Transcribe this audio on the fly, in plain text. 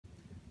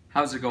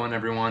How's it going,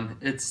 everyone?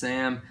 It's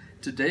Sam.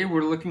 Today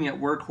we're looking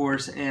at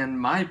Workhorse and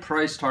my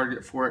price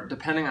target for it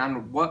depending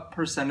on what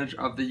percentage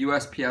of the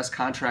USPS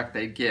contract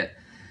they get.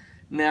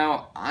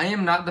 Now, I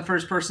am not the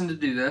first person to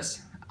do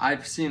this.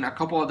 I've seen a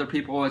couple other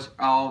people, which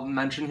I'll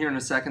mention here in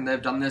a second, that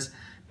have done this,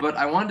 but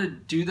I wanted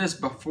to do this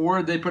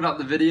before they put out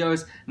the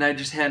videos and I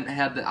just hadn't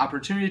had the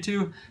opportunity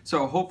to.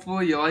 So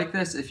hopefully you like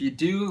this. If you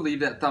do, leave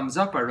that thumbs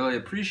up. I really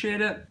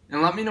appreciate it.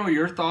 And let me know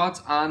your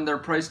thoughts on their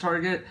price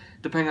target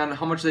depending on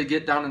how much they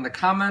get down in the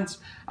comments.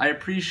 I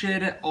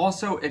appreciate it.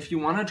 Also, if you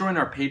want to join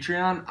our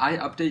Patreon, I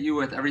update you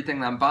with everything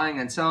that I'm buying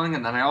and selling,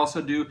 and then I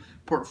also do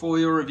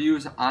portfolio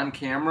reviews on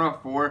camera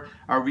for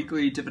our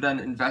weekly dividend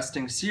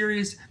investing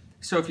series.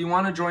 So if you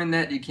want to join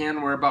that, you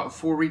can. We're about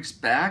 4 weeks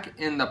back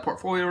in the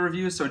portfolio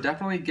review, so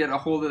definitely get a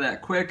hold of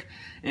that quick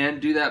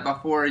and do that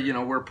before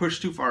we're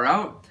pushed too far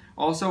out.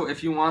 Also,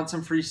 if you want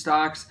some free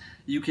stocks,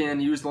 you can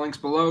use the links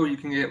below. You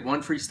can get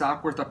one free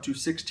stock worth up to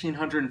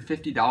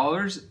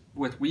 $1,650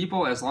 with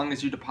WeBull as long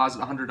as you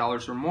deposit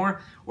 $100 or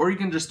more, or you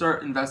can just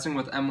start investing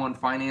with M1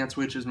 Finance,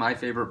 which is my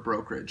favorite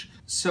brokerage.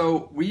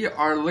 So we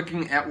are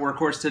looking at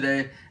Workhorse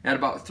today at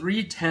about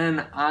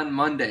 310 on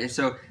Monday.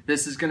 So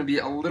this is going to be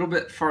a little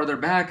bit farther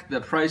back.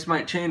 The price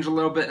might change a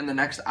little bit in the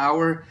next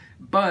hour,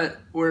 but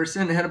we're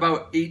sitting at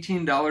about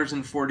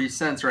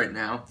 $18.40 right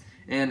now.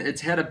 And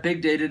it's had a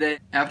big day today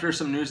after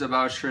some news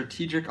about a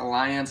strategic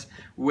alliance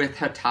with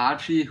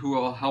Hitachi who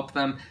will help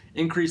them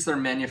increase their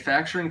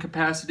manufacturing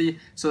capacity.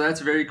 So that's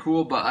very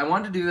cool. But I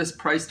wanted to do this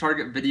price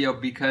target video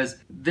because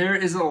there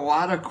is a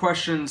lot of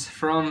questions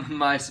from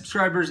my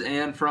subscribers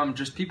and from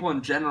just people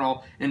in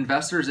general,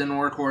 investors in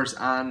Workhorse,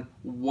 on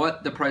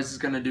what the price is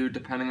going to do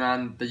depending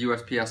on the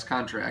USPS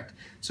contract.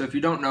 So if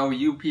you don't know,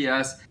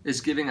 UPS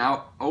is giving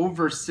out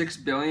over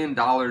 $6 billion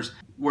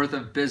worth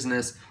of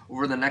business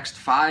over the next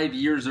 5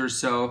 years or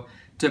so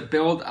to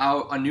build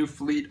out a new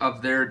fleet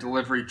of their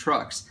delivery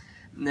trucks.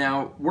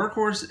 Now,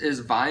 Workhorse is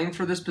vying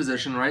for this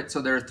position, right? So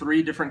there are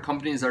 3 different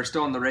companies that are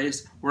still in the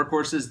race.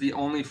 Workhorse is the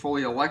only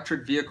fully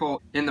electric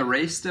vehicle in the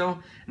race still,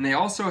 and they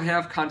also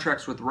have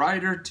contracts with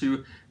Ryder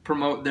to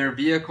promote their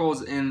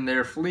vehicles in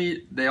their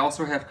fleet. They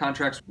also have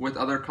contracts with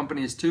other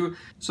companies too.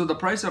 So the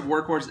price of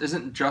Workhorse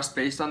isn't just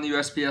based on the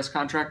USPS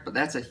contract, but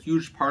that's a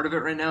huge part of it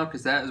right now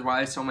because that is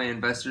why so many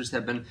investors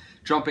have been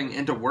jumping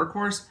into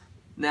Workhorse.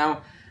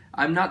 Now,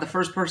 I'm not the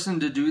first person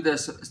to do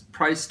this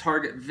price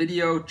target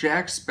video.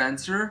 Jack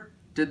Spencer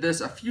did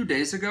this a few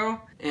days ago,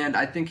 and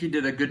I think he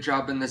did a good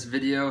job in this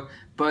video,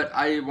 but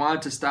I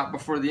wanted to stop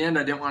before the end.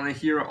 I didn't want to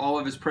hear all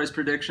of his price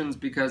predictions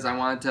because I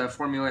wanted to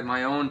formulate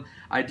my own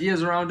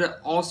ideas around it.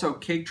 Also,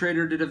 Cake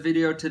Trader did a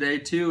video today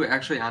too,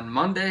 actually on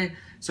Monday.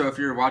 So if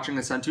you're watching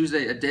this on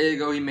Tuesday, a day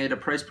ago he made a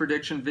price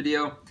prediction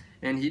video,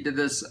 and he did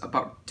this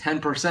about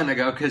 10%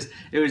 ago because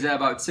it was at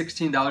about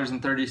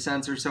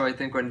 $16.30 or so, I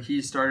think, when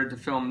he started to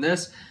film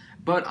this.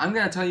 But I'm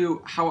going to tell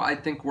you how I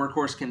think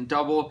Workhorse can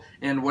double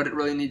and what it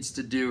really needs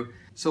to do.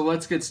 So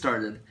let's get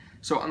started.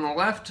 So on the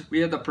left,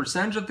 we have the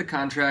percentage of the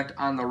contract.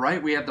 On the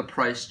right, we have the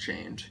price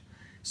change.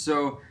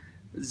 So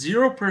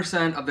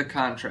 0% of the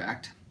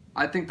contract,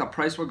 I think the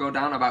price will go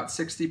down about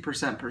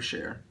 60% per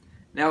share.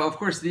 Now, of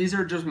course, these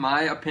are just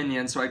my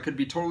opinions, so I could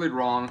be totally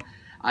wrong.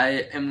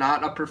 I am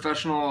not a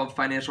professional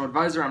financial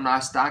advisor. I'm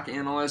not a stock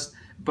analyst.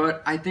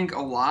 But I think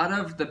a lot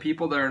of the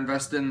people that are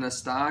invested in the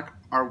stock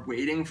are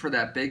waiting for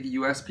that big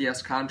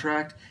USPS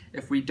contract.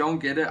 If we don't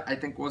get it, I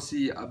think we'll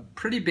see a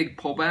pretty big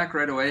pullback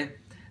right away.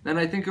 Then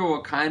I think it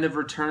will kind of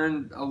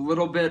return a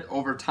little bit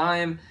over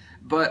time,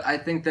 but I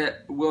think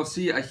that we'll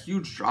see a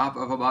huge drop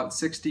of about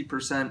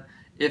 60%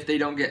 if they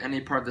don't get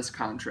any part of this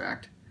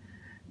contract.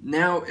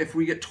 Now, if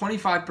we get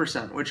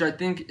 25%, which I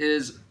think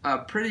is a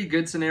pretty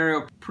good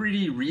scenario,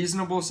 pretty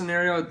reasonable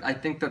scenario, I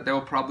think that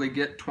they'll probably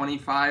get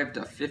 25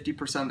 to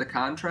 50% of the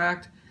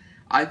contract.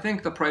 I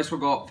think the price will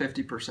go up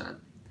 50%.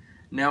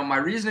 Now, my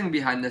reasoning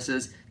behind this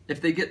is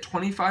if they get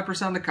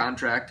 25% of the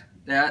contract,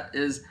 that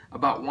is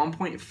about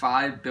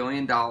 $1.5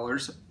 billion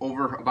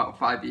over about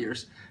 5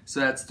 years. So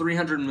that's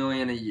 $300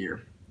 million a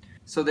year.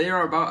 So they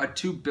are about a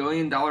 $2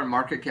 billion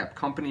market cap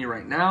company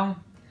right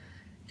now.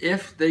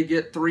 If they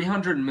get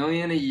 $300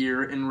 million a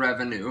year in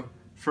revenue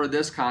for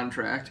this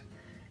contract,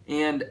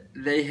 and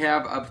they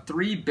have a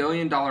 $3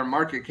 billion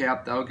market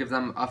cap, that will give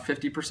them a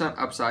 50%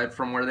 upside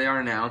from where they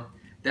are now.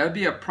 That would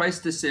be a price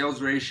to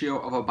sales ratio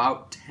of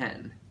about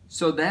 10.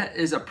 So that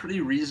is a pretty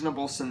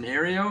reasonable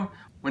scenario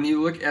when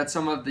you look at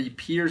some of the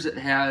peers it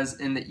has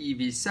in the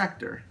EV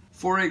sector.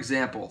 For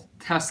example,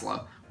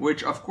 Tesla,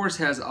 which of course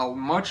has a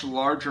much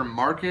larger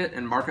market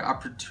and market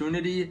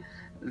opportunity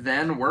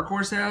than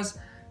Workhorse has,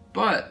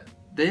 but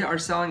they are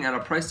selling at a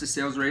price to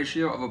sales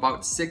ratio of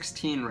about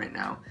 16 right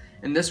now.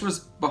 And this was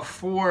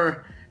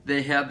before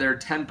they had their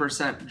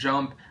 10%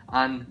 jump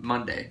on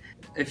Monday.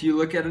 If you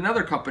look at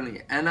another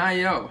company,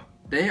 NIO,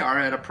 they are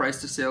at a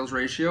price to sales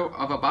ratio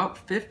of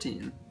about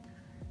 15.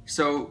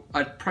 So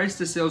a price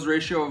to sales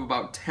ratio of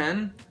about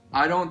 10,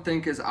 I don't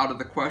think is out of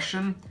the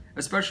question,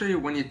 especially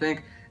when you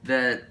think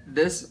that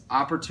this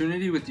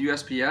opportunity with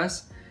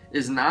USPS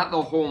is not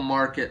the whole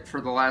market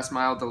for the last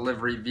mile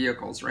delivery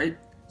vehicles, right?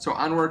 So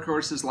on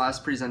Workhorse's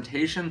last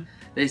presentation,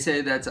 they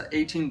say that's an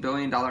 $18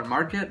 billion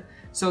market.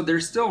 So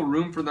there's still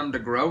room for them to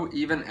grow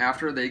even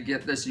after they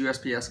get this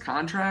USPS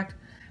contract.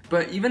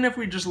 But even if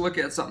we just look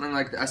at something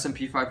like the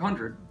S&P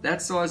 500,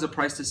 that still has a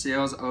price to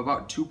sales of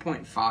about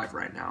 2.5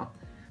 right now.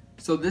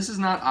 So this is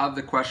not out of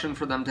the question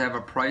for them to have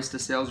a price to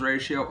sales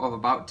ratio of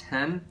about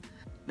 10.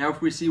 Now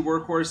if we see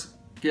Workhorse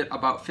get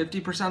about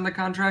 50% of the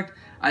contract,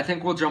 I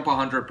think we'll jump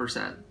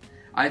 100%.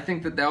 I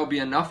think that that'll be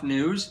enough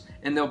news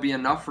and there'll be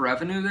enough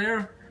revenue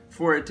there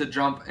for it to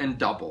jump and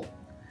double.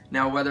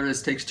 Now whether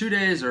this takes 2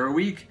 days or a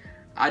week,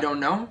 I don't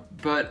know,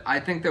 but I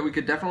think that we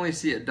could definitely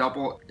see it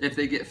double if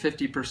they get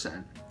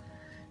 50%.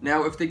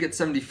 Now if they get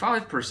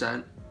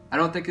 75%, I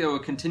don't think they will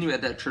continue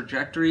at that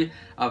trajectory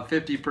of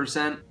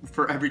 50%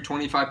 for every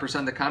 25%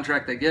 of the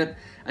contract they get.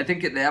 I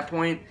think at that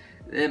point,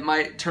 it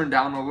might turn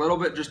down a little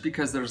bit just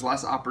because there's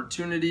less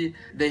opportunity.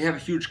 They have a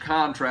huge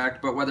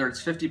contract, but whether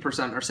it's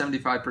 50% or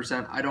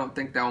 75%, I don't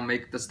think that will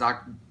make the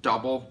stock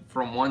double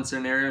from one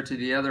scenario to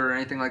the other or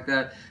anything like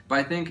that. But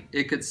I think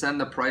it could send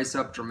the price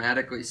up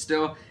dramatically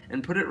still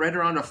and put it right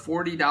around a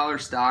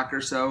 $40 stock or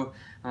so.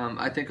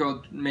 I think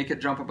it'll make it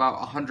jump about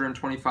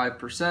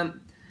 125%.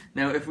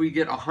 Now, if we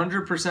get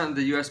 100% of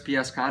the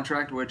USPS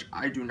contract, which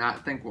I do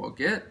not think we'll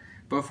get,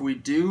 but if we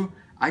do,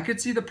 I could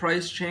see the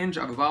price change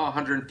of about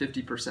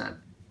 150%.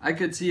 I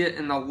could see it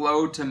in the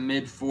low to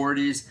mid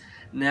 40s.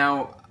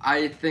 Now,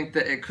 I think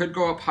that it could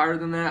go up higher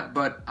than that,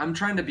 but I'm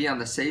trying to be on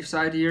the safe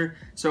side here.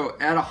 So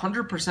at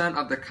 100%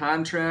 of the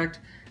contract,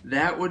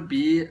 that would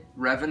be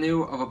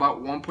revenue of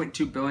about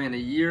 $1.2 billion a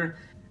year.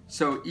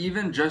 So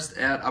even just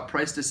at a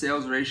price to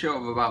sales ratio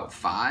of about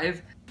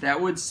 5, that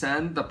would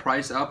send the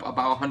price up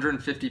about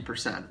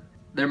 150%.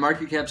 Their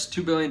market cap's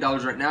 $2 billion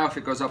right now. If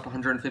it goes up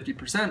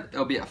 150%,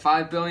 it'll be at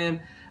 $5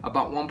 billion,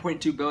 about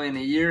 $1.2 billion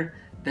a year.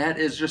 That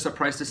is just a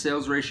price to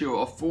sales ratio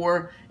of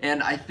 4.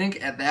 And I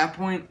think at that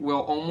point, we'll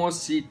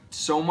almost see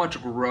so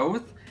much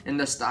growth in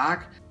the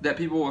stock that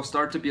people will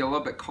start to be a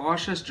little bit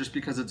cautious just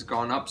because it's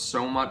gone up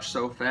so much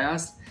so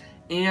fast.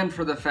 And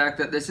for the fact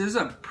that this is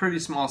a pretty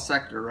small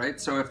sector,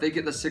 right? So if they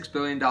get the $6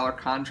 billion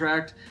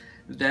contract,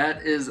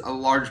 that is a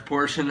large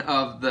portion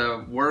of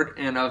the work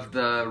and of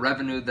the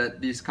revenue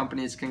that these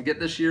companies can get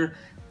this year.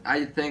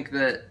 I think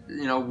that,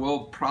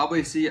 we'll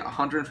probably see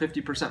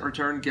 150%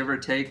 return, give or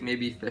take,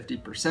 maybe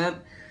 50%.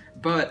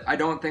 But I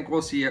don't think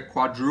we'll see it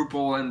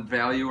quadruple in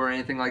value or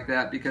anything like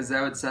that, because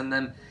that would send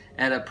them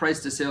at a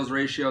price to sales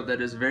ratio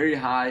that is very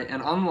high.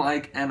 And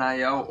unlike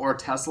NIO or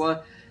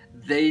Tesla,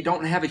 they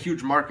don't have a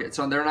huge market.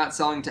 So they're not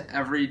selling to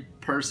every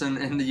person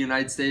in the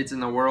United States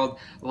and the world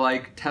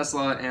like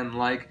Tesla and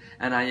like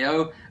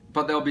NIO,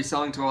 but they'll be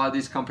selling to a lot of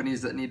these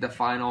companies that need the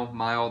final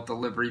mile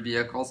delivery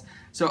vehicles.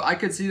 So I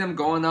could see them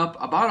going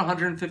up about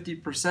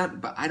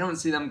 150%, but I don't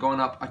see them going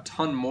up a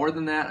ton more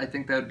than that. I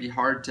think that would be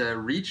hard to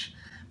reach.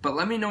 But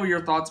let me know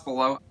your thoughts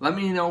below. Let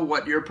me know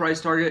what your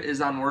price target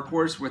is on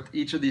Workhorse with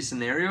each of these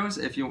scenarios,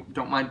 if you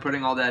don't mind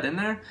putting all that in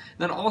there.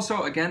 Then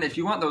also, again, if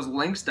you want those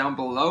links down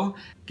below,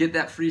 get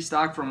that free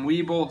stock from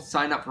WeBull,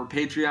 sign up for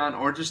Patreon,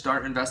 or just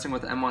start investing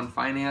with M1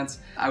 Finance.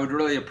 I would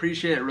really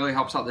appreciate it. It really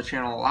helps out the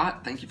channel a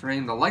lot. Thank you for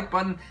hitting the like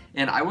button,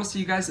 and I will see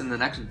you guys in the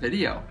next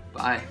video.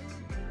 Bye.